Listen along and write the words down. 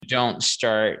don't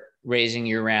start raising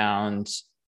your round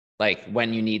like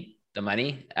when you need the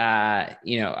money.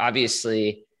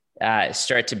 Obviously,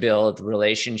 start to build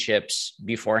relationships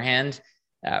beforehand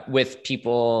with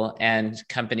people and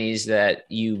companies that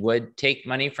you would take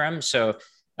money from. So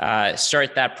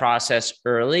start that process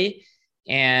early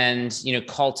and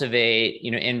cultivate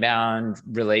inbound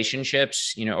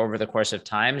relationships over the course of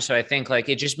time. So I think like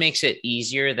it just makes it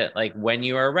easier that like when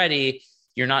you are ready,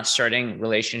 you're not starting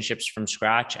relationships from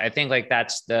scratch. I think like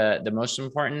that's the most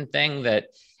important thing that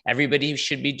everybody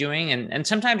should be doing. And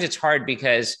sometimes it's hard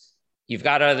because you've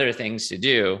got other things to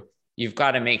do. You've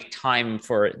got to make time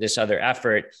for this other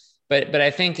effort. But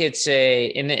I think it's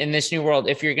in this new world,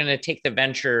 if you're going to take the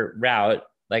venture route,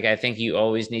 like I think you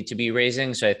always need to be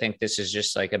raising. So I think this is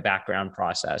just like a background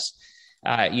process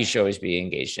you should always be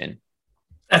engaged in.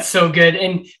 That's so good.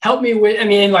 And help me with, I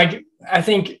mean, like, I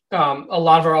think a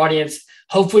lot of our audience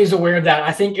hopefully is aware of that.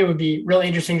 I think it would be really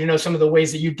interesting to know some of the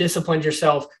ways that you disciplined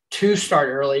yourself to start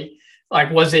early.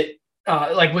 Like, was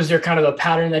there kind of a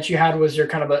pattern that you had? Was there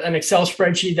kind of an Excel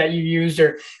spreadsheet that you used,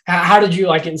 or how did you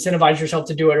like incentivize yourself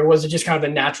to do it? Or was it just kind of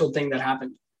a natural thing that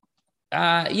happened?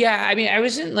 Yeah, I mean, I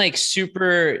wasn't like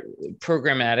super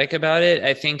programmatic about it.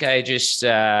 I think I just,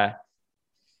 so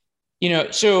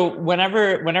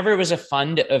whenever it was a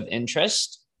fund of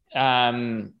interest,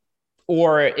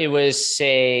 or it was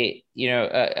say,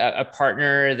 a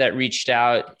partner that reached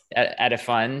out at a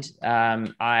fund,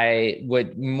 I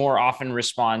would more often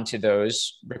respond to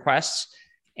those requests.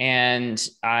 And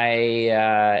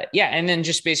and then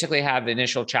just basically have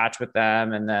initial chats with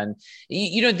them. And then,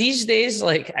 these days,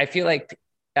 like, I feel like,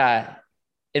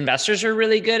 investors are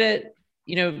really good at,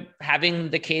 having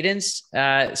the cadence.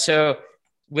 So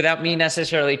without me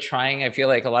necessarily trying, I feel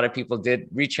like a lot of people did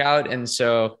reach out. And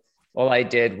so all I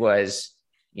did was,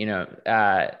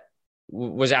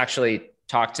 was actually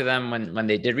talk to them when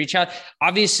they did reach out.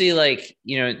 Obviously, like,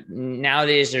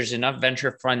 nowadays there's enough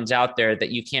venture funds out there that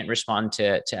you can't respond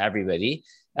to everybody.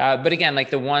 But again, like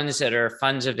the ones that are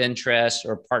funds of interest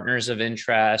or partners of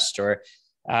interest or,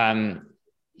 some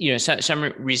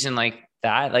reason like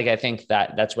that, like, I think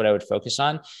that's what I would focus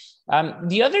on.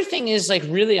 The other thing is like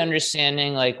really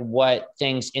understanding like what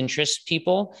things interest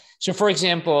people. So for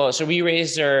example, we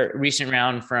raised our recent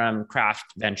round from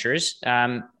Craft Ventures.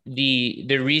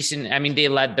 The reason, I mean, they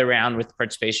led the round with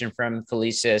participation from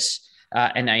Felicis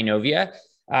and Inovia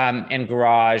and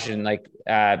Garage and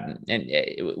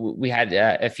we had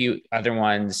a few other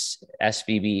ones,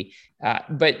 SVB.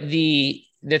 But the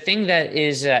thing that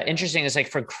is interesting is like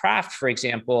for Craft, for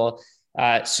example.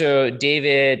 So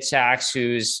David Sachs,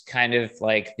 who's kind of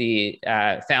like the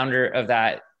founder of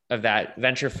that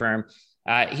venture firm,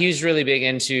 he was really big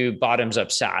into bottoms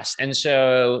up SaaS. And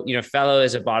so, Fellow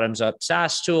is a bottoms up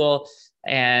SaaS tool.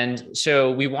 And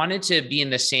so we wanted to be in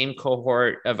the same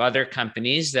cohort of other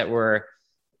companies that were,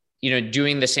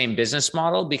 doing the same business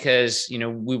model because,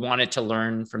 we wanted to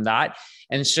learn from that.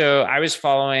 And so I was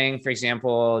following, for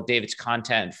example, David's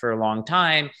content for a long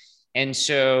time. And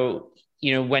so,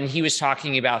 when he was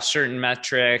talking about certain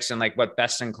metrics and like what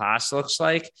best in class looks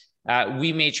like,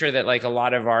 we made sure that like a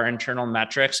lot of our internal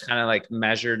metrics kind of like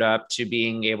measured up to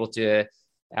being able to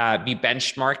be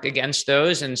benchmarked against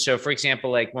those. And so, for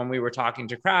example, like when we were talking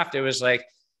to Craft, it was like,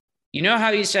 how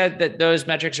you said that those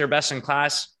metrics are best in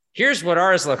class? Here's what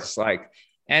ours looks like.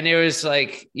 And it was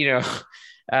like,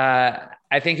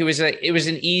 I think it was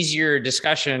an easier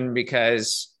discussion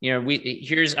because,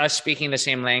 here's us speaking the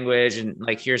same language and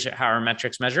like, here's how our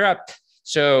metrics measure up.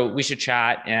 So we should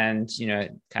chat and,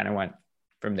 kind of went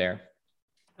from there.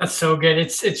 That's so good.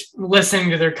 It's listening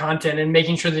to their content and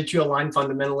making sure that you align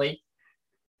fundamentally.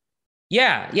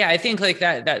 Yeah. I think like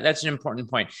that's an important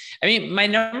point. I mean, my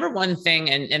number one thing,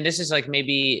 and this is like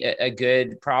maybe a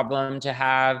good problem to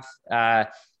have,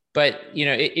 but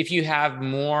if you have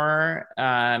more,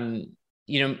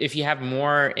 if you have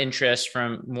more interest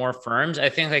from more firms, I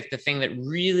think like the thing that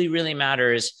really, really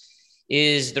matters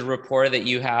is the rapport that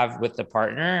you have with the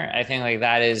partner. I think like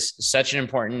that is such an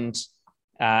important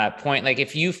point. Like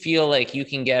if you feel like you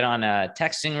can get on a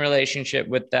texting relationship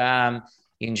with them,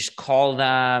 you can just call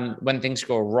them when things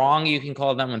go wrong. You can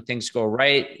call them when things go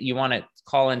right. You want to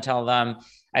call and tell them.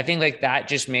 I think like that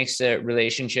just makes the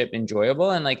relationship enjoyable.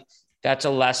 And like, that's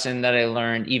a lesson that I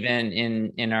learned even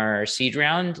in our seed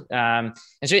round. And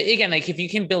so again, like if you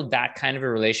can build that kind of a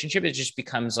relationship, it just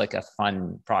becomes like a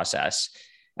fun process.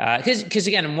 Because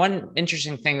again, one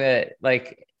interesting thing that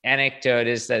like anecdote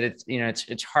is that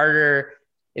it's harder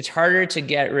to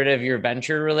get rid of your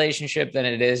venture relationship than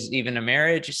it is even a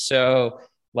marriage. So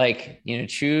like,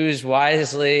 choose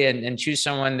wisely and choose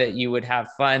someone that you would have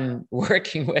fun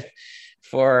working with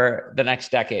for the next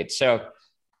decade. So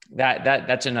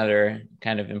that's another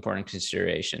kind of important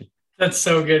consideration. That's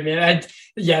so good, man.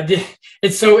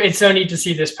 It's so neat to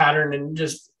see this pattern, and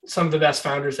just some of the best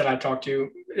founders that I talk to,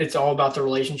 it's all about the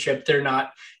relationship.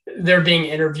 They're being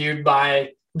interviewed by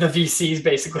the VCs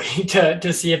basically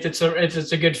to see if it's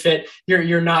a good fit.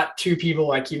 You're not two people,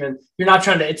 like, even you're not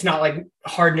trying to, it's not like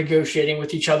hard negotiating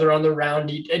with each other on the round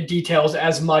details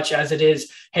as much as it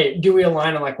is, hey, do we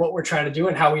align on like what we're trying to do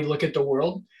and how we look at the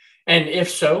world? And if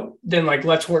so, then like,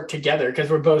 let's work together, because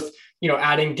we're both,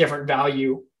 adding different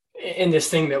value in this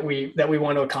thing that we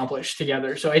want to accomplish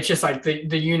together. So it's just like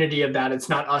the unity of that. It's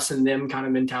not us and them kind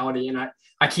of mentality. And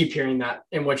I keep hearing that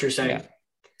in what you're saying. Yeah.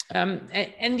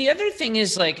 And the other thing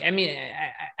is, like, I mean,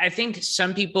 I think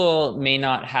some people may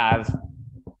not have,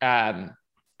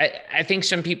 I think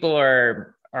some people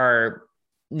are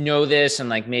know this and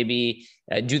like maybe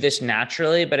do this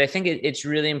naturally, but I think it's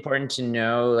really important to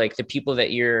know, like, the people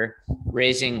that you're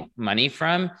raising money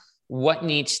from, what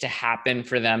needs to happen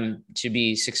for them to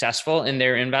be successful in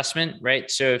their investment,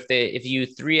 right? So if you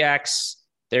 3x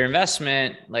their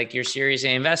investment, like your Series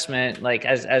A investment, like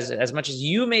as much as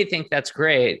you may think that's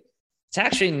great, it's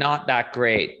actually not that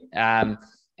great. And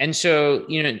so,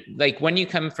 like, when you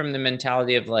come from the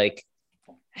mentality of like,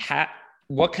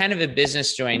 what kind of a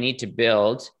business do I need to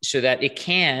build so that it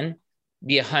can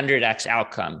be 100x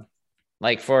outcome,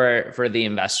 like for the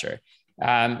investor?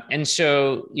 And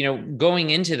so, going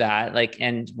into that, like,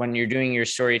 and when you're doing your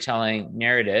storytelling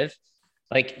narrative,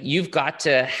 like, you've got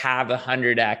to have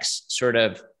 100x sort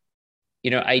of,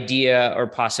 idea or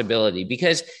possibility,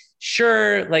 because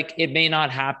sure, like, it may not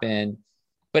happen,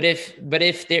 but if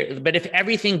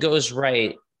everything goes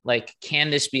right, like,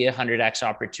 can this be 100x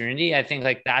opportunity? I think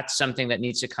like that's something that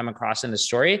needs to come across in the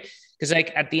story, because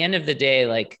like at the end of the day,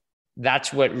 like,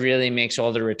 that's what really makes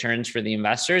all the returns for the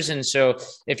investors. And so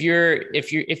if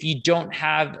you don't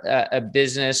have a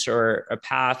business or a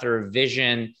path or a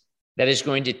vision that is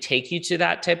going to take you to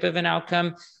that type of an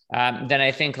outcome, then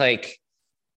I think like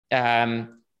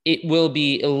it will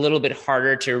be a little bit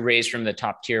harder to raise from the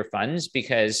top tier funds,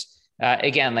 because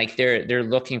again, like they're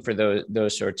looking for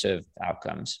those sorts of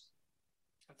outcomes.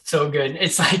 So good.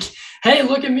 It's like, hey,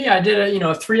 look at me, I did a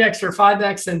 3x or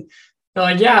 5x, and they're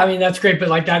like, yeah, I mean, that's great, but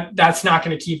like that's not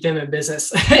going to keep them in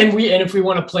business. and if we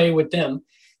want to play with them,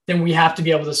 then we have to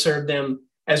be able to serve them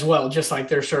as well, just like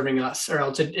they're serving us, or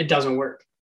else it doesn't work.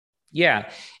 Yeah.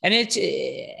 And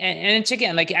it's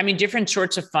again, like, I mean, different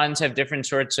sorts of funds have different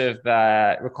sorts of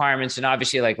requirements. And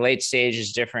obviously like late stage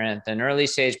is different than early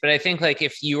stage. But I think like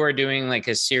if you are doing like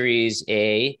a Series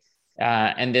A,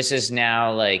 and this is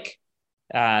now like,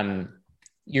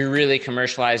 you're really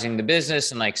commercializing the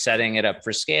business and like setting it up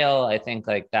for scale, I think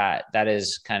like that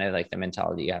is kind of like the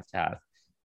mentality you have to have.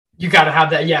 You got to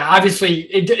have that. Yeah.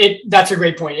 Obviously that's a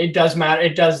great point. It does matter.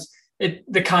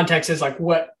 The context is like,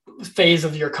 what phase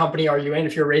of your company are you in?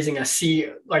 If you're raising a C,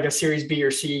 like a Series B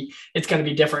or C, it's going to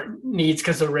be different needs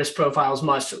because the risk profile is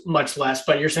much, much less.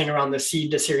 But you're saying around the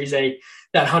seed to Series A,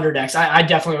 that 100x, I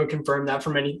definitely would confirm that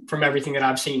from everything that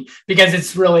I've seen, because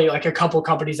it's really like a couple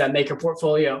companies that make a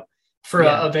portfolio for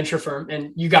a venture firm,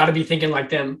 and you got to be thinking like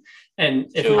them.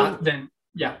 And if not, then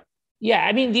yeah. Yeah.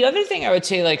 I mean, the other thing I would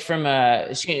say, like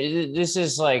this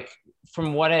is like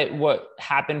from what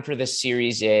happened for the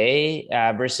Series A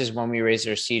versus when we raised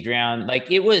our seed round,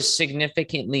 like it was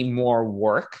significantly more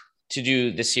work to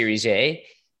do the Series A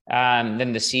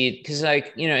than the seed. Cause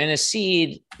like, in a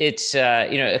seed, it's,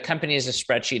 a company is a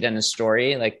spreadsheet and a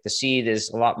story. Like the seed is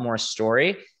a lot more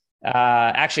story.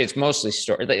 Actually, it's mostly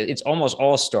story. It's almost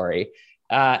all story.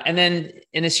 And then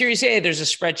in the Series A, there's a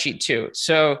spreadsheet too.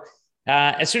 So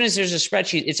as soon as there's a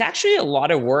spreadsheet, it's actually a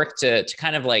lot of work to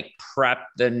kind of like prep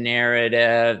the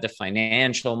narrative, the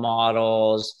financial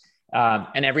models,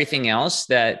 and everything else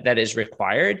that is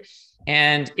required.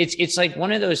 And it's like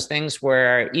one of those things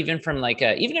where even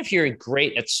if you're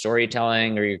great at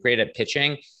storytelling or you're great at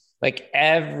pitching, like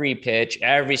every pitch,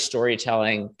 every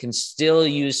storytelling can still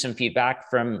use some feedback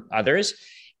from others.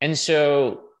 And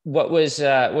so what was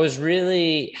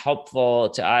really helpful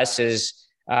to us is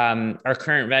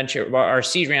our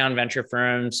seed round venture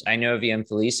firms, Inovia and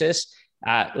Felicis,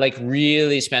 like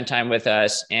really spent time with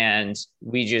us, and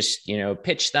we just,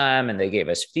 pitched them and they gave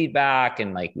us feedback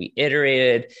and like we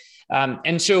iterated.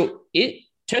 And so it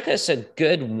took us a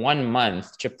good 1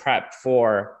 month to prep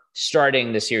for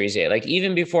starting the Series A, like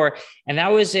even before. And that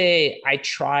was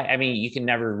I mean, you can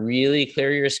never really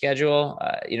clear your schedule,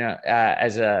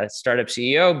 as a startup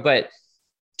CEO, but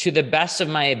to the best of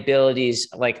my abilities,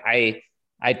 like I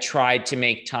I tried to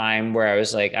make time where I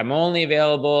was like, I'm only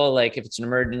available like if it's an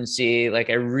emergency, like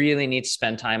I really need to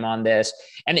spend time on this.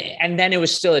 And then it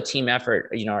was still a team effort.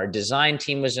 You know, our design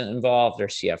team was involved, our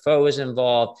CFO was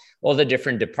involved, all the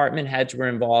different department heads were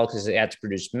involved because they had to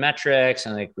produce metrics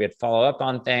and like we had to follow up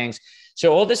on things.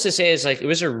 So all this to say is like it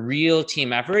was a real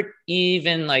team effort,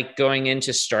 even like going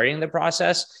into starting the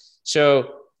process.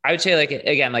 So I would say like,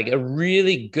 again, like a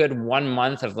really good 1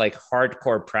 month of like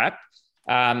hardcore prep.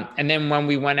 And then when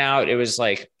we went out, it was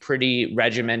like pretty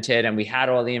regimented and we had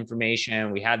all the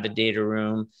information, we had the data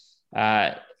room.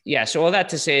 Yeah. So all that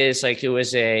to say is like, it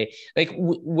was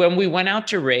when we went out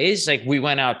to raise, like we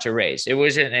went out to raise. It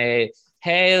wasn't hey,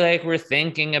 like we're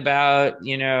thinking about,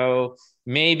 you know,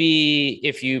 maybe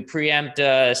if you preempt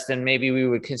us, then maybe we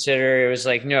would consider. It was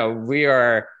like, no, we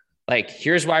are like,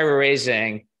 here's why we're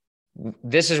raising.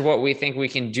 This is what we think we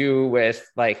can do with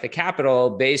like the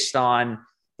capital based on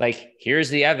like, here's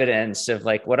the evidence of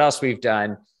like what else we've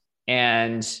done.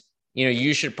 And, you know,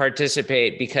 you should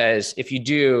participate because if you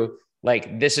do,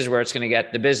 like, this is where it's going to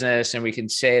get the business. And we can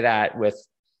say that with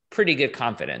pretty good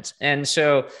confidence. And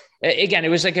so again, it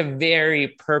was like a very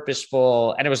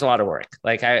purposeful, and it was a lot of work.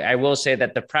 Like I will say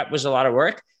that the prep was a lot of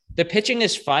work. The pitching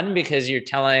is fun because you're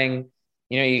telling,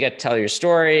 you know, you get to tell your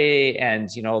story and,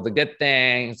 you know, the good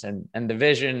things and the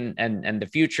vision and the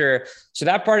future. So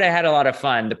that part, I had a lot of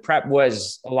fun. The prep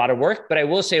was a lot of work, but I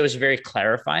will say it was very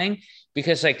clarifying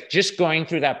because like just going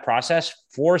through that process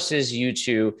forces you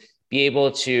to be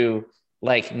able to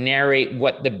like narrate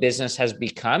what the business has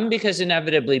become, because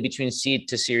inevitably between seed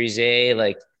to Series A,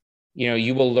 like, you know,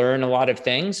 you will learn a lot of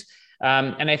things.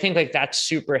 And I think like that's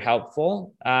super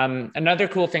helpful. Another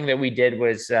cool thing that we did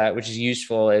was, which is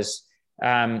useful, is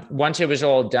once it was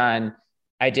all done,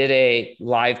 I did a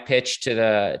live pitch to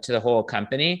the whole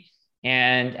company.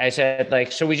 And I said,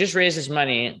 like, so we just raised this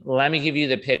money. Let me give you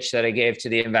the pitch that I gave to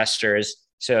the investors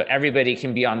so everybody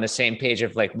can be on the same page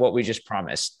of like what we just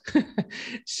promised.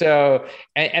 So,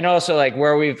 and also like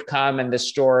where we've come and the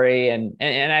story. And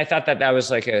I thought that was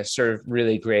like a sort of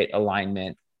really great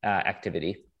alignment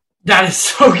activity. That is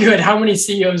so good. How many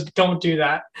CEOs don't do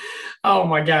that? Oh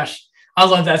my gosh. I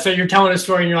love that. So you're telling a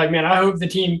story and you're like, man, I hope the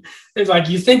team is like,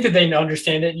 you think that they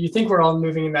understand it. You think we're all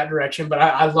moving in that direction, but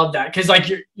I love that. Cause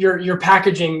like you're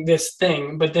packaging this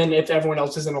thing, but then if everyone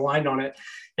else isn't aligned on it,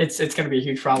 it's going to be a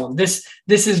huge problem. This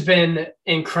has been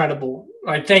incredible.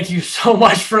 Like, thank you so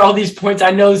much for all these points. I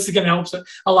know this is going to help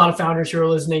a lot of founders who are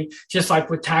listening, just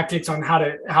like with tactics on how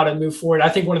to move forward. I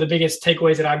think one of the biggest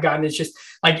takeaways that I've gotten is just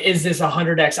like, is this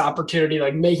 100x opportunity?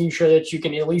 Like making sure that you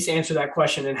can at least answer that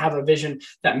question and have a vision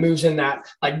that moves in that,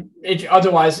 like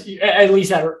otherwise, at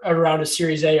least at around a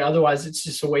Series A, otherwise it's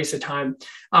just a waste of time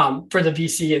for the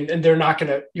VC and they're not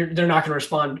going to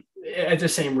respond at the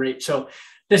same rate. So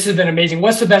this has been amazing.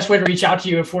 What's the best way to reach out to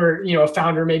you if we're, you know, a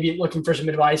founder maybe looking for some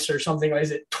advice or something?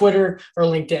 Is it Twitter or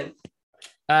LinkedIn?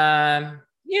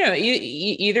 You know,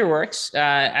 either works.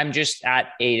 I'm just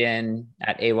at Aydin,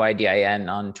 at AYDIN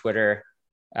on Twitter,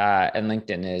 and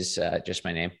LinkedIn is just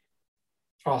my name.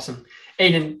 Awesome.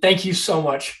 Aydin, thank you so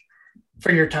much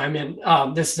for your time.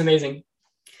 And this is amazing.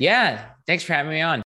 Yeah. Thanks for having me on.